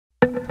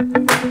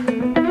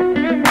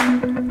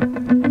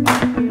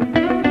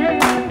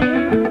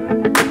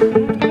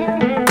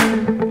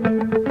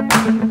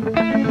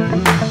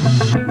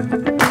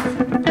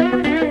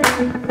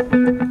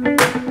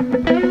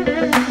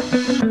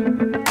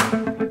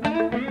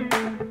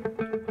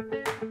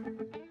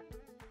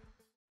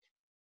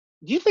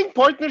Do you think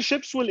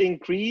partnerships will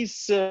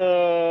increase?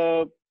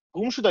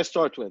 Whom should I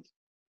start with?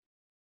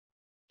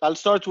 I'll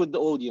start with the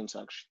audience,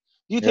 actually.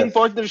 Do you think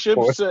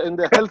partnerships in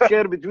the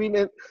healthcare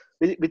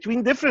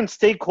between different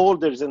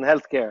stakeholders in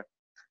healthcare,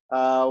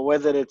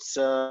 whether it's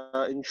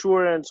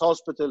insurance,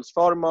 hospitals,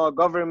 pharma,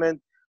 government,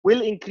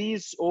 will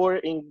increase or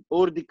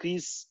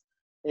decrease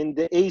in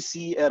the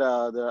AC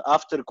era, the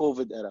after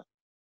COVID era?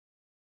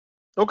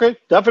 Okay,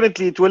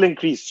 definitely it will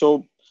increase.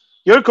 So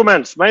your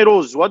comments,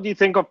 Rose, what do you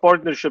think of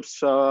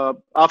partnerships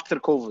after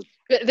COVID?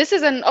 This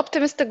is an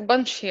optimistic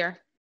bunch here.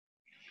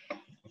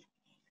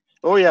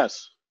 Oh,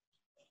 yes.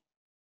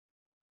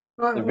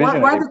 Why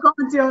the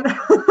comment?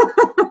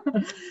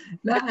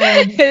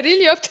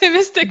 Really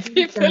optimistic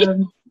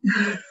people.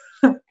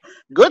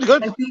 Good.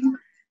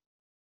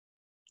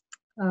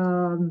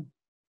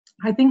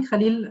 I think,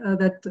 Khalil,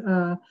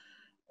 that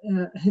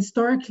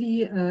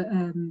historically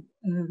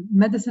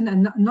medicine,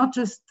 and not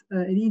just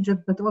in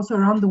Egypt, but also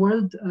around the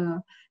world,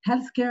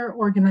 healthcare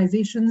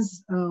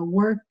organizations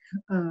work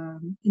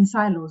in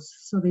silos,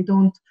 so they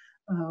don't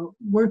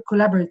work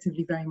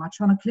collaboratively very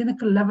much. On a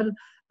clinical level,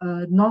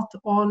 not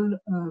all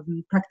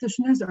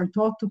practitioners are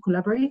taught to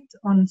collaborate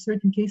on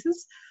certain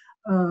cases.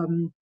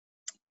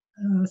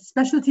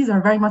 Specialties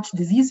are very much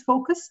disease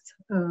focused.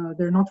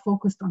 They're not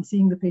focused on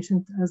seeing the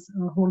patient as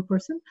a whole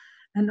person.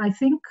 And I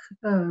think,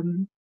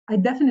 I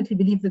definitely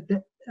believe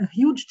that a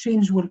huge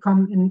change will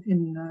come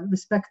in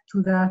respect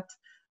to that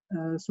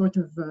sort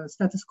of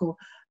status quo.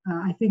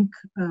 I think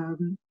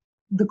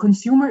the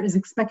consumer is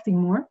expecting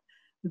more.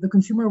 The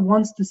consumer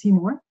wants to see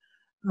more.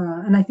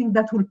 And I think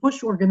that will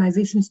push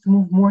organizations to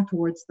move more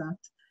towards that.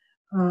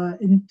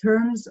 In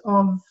terms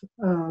of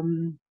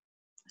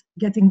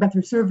getting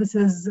better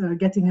services,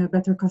 getting a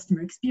better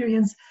customer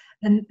experience,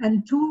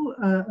 and two,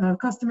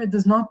 customer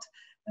does not,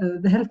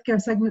 the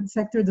healthcare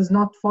sector does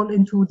not fall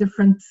into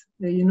different,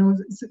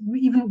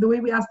 even the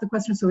way we ask the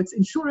question, so it's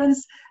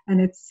insurance,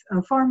 and it's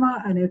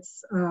pharma, and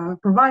it's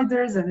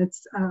providers, and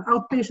it's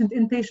outpatient,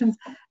 inpatient,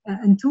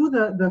 and two,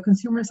 the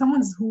consumer,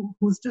 someone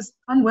who's just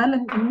unwell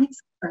and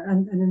needs care,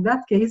 and in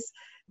that case,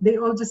 they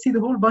all just see the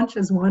whole bunch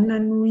as one,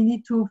 and we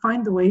need to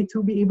find a way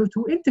to be able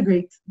to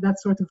integrate that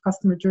sort of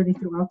customer journey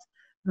throughout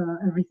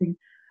everything.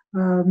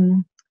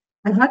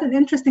 I've had an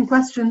interesting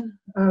question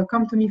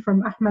come to me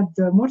from Ahmed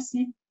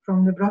Morsi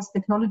from Nebraska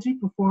Technology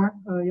before.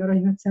 Yara,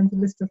 you had sent a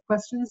list of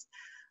questions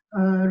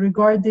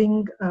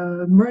regarding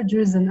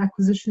mergers and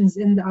acquisitions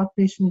in the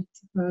outpatient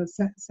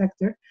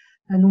sector,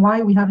 and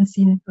why we haven't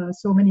seen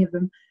so many of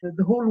them.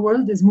 The whole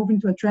world is moving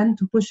to a trend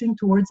to pushing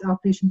towards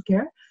outpatient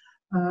care.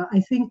 I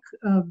think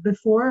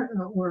before,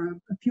 or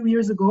a few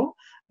years ago,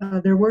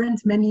 there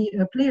weren't many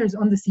players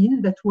on the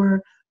scene that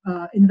were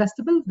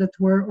investable, that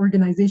were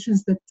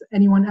organizations that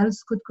anyone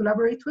else could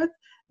collaborate with.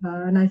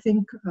 And I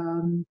think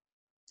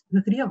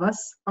the three of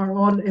us are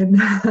all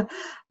in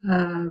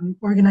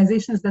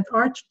organizations that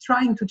are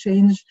trying to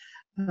change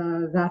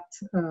that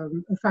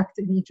fact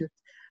in Egypt.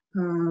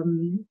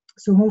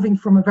 So moving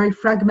from a very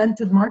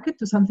fragmented market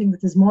to something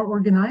that is more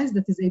organized,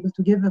 that is able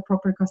to give a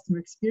proper customer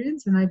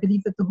experience. And I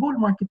believe that the whole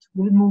market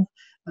will move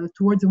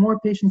towards a more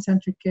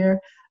patient-centric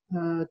care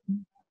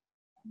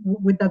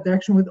with that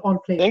direction, with all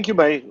players. Thank you,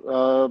 Bay.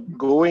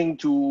 Going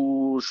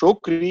to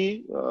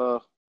Shokri,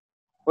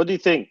 what do you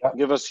think?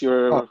 Give us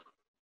your...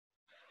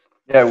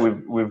 Yeah,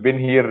 we've been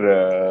here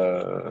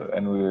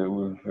and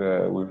we've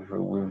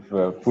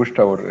pushed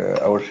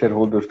our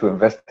shareholders to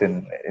invest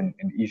in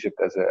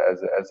Egypt as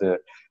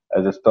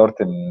a start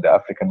in the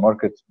African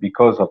markets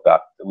because of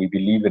that. We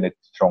believe in it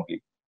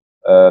strongly.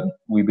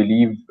 We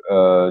believe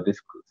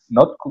this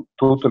not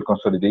total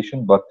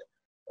consolidation, but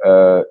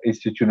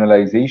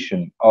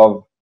institutionalization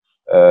of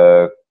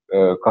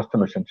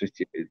customer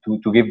centricity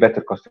to give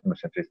better customer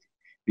centricity.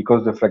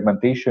 Because the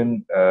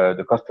fragmentation,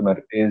 the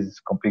customer is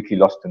completely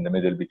lost in the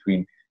middle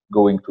between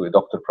going to a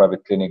doctor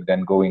private clinic,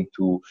 then going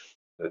to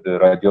the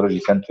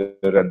radiology center,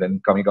 and then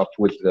coming up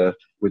with the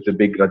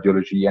big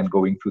radiology and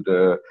going to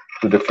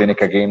the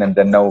clinic again, and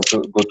then now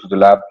to go to the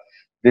lab.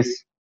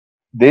 This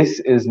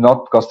is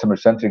not customer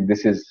centric.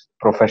 This is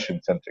profession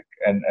centric,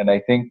 and I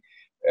think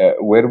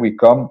where we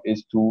come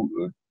is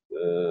to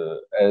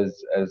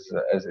as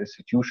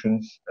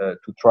institutions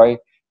to try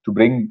to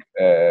bring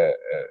a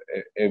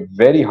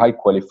very high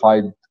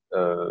qualified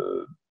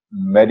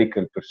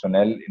medical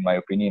personnel, in my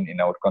opinion,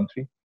 in our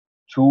country,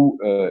 to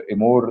a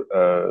more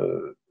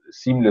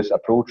seamless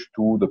approach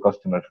to the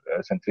customer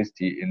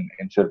centricity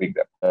in serving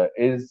them.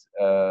 Is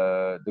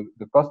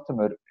the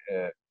customer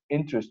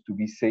interest to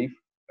be safe,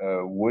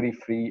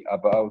 worry-free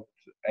about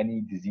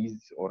any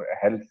disease or a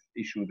health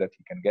issue that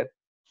he can get,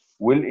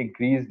 will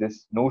increase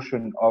this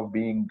notion of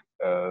being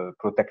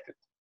protected.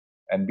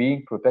 And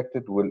being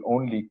protected will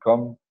only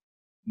come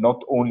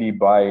not only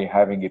by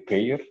having a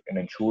payer, an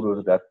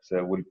insurer that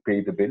will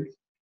pay the bills,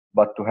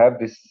 but to have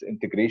this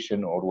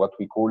integration, or what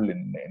we call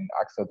in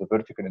AXA the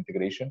vertical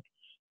integration,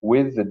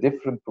 with the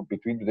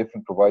between the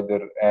different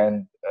provider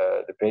and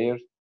the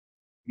payers,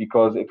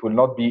 because it will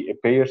not be a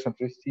payer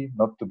centricity,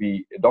 not to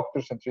be a doctor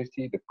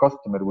centricity. The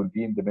customer will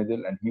be in the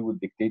middle, and he will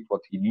dictate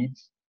what he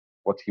needs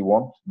what he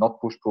wants, not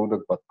push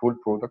product, but pull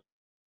product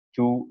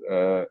to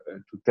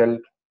tell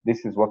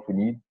this is what we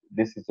need,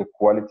 this is the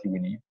quality we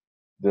need.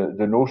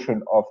 The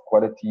notion of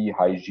quality,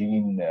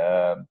 hygiene,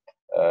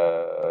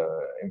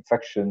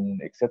 infection,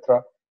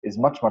 etc., is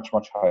much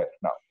higher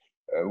now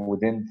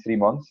within 3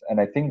 months, and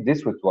I think this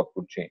is what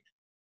will change.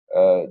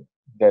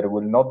 There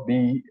will not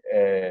be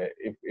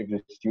if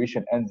the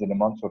situation ends in a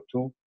month or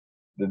two,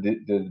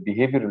 the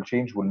behavioral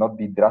change will not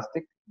be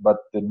drastic, but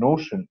the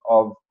notion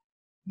of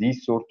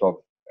these sort of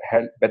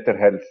better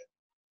health,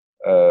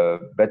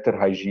 better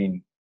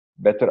hygiene,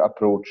 better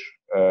approach,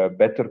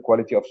 better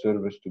quality of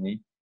service to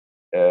me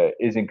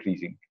is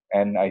increasing.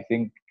 And I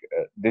think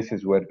this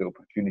is where the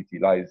opportunity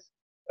lies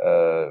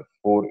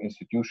for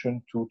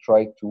institutions to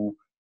try to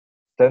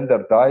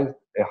standardize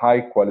a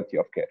high quality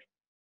of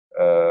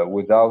care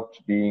without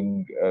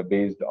being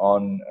based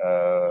on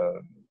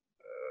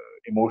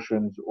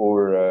emotions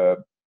or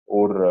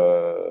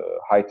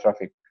high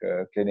traffic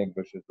clinic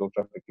versus low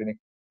traffic clinic,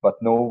 but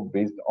no,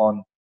 based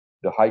on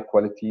the high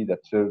quality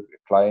that serve a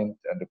client,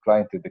 and the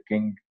client is the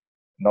king,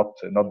 not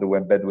the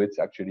web bedwits.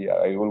 Actually,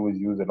 I always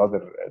use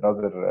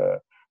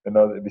another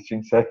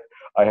machine said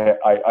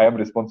I am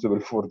responsible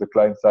for the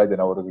client side in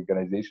our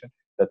organization.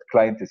 That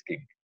client is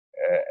king,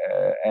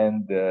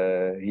 and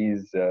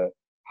he's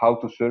how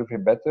to serve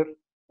him better,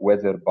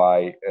 whether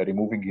by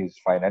removing his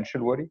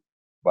financial worry,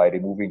 by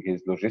removing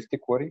his logistic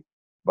worry,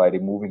 by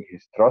removing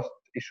his trust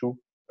issue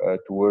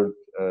toward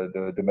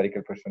the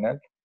medical personnel.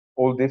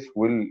 All this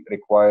will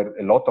require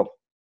a lot of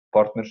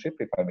partnership,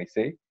 if I may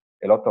say,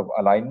 a lot of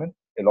alignment,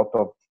 a lot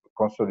of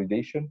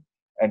consolidation.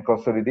 And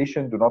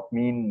consolidation do not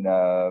mean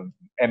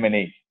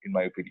M&A, in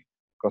my opinion.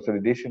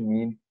 Consolidation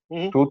means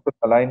total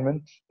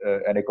alignment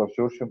and a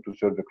consortium to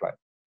serve the client.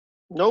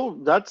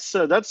 No, that's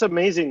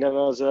amazing. And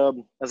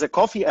as a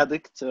coffee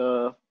addict,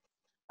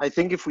 I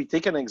think if we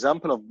take an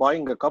example of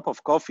buying a cup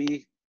of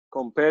coffee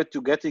compared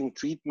to getting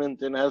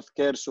treatment in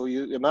healthcare, so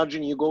you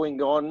imagine you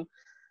going on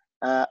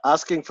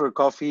asking for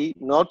coffee,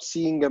 not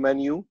seeing a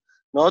menu,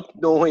 not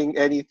knowing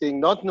anything,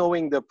 not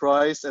knowing the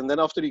price, and then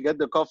after you get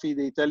the coffee,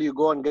 they tell you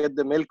go and get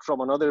the milk from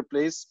another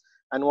place,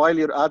 and while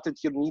you're at it,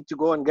 you need to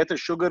go and get a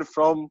sugar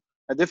from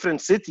a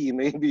different city,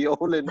 maybe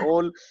all in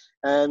all,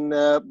 and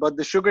but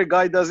the sugar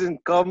guy doesn't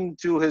come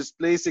to his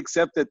place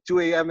except at 2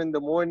 a.m. in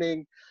the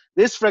morning.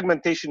 This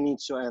fragmentation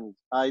needs to end,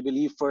 I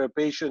believe, for a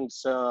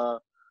patient's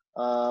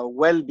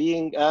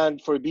well-being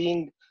and for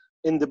being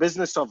in the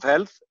business of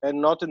health and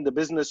not in the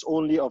business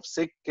only of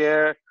sick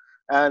care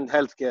and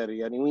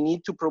healthcare. And we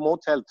need to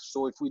promote health.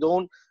 So if we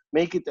don't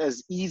make it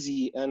as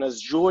easy and as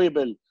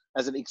enjoyable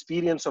as an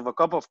experience of a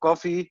cup of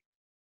coffee,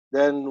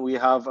 then we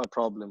have a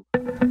problem.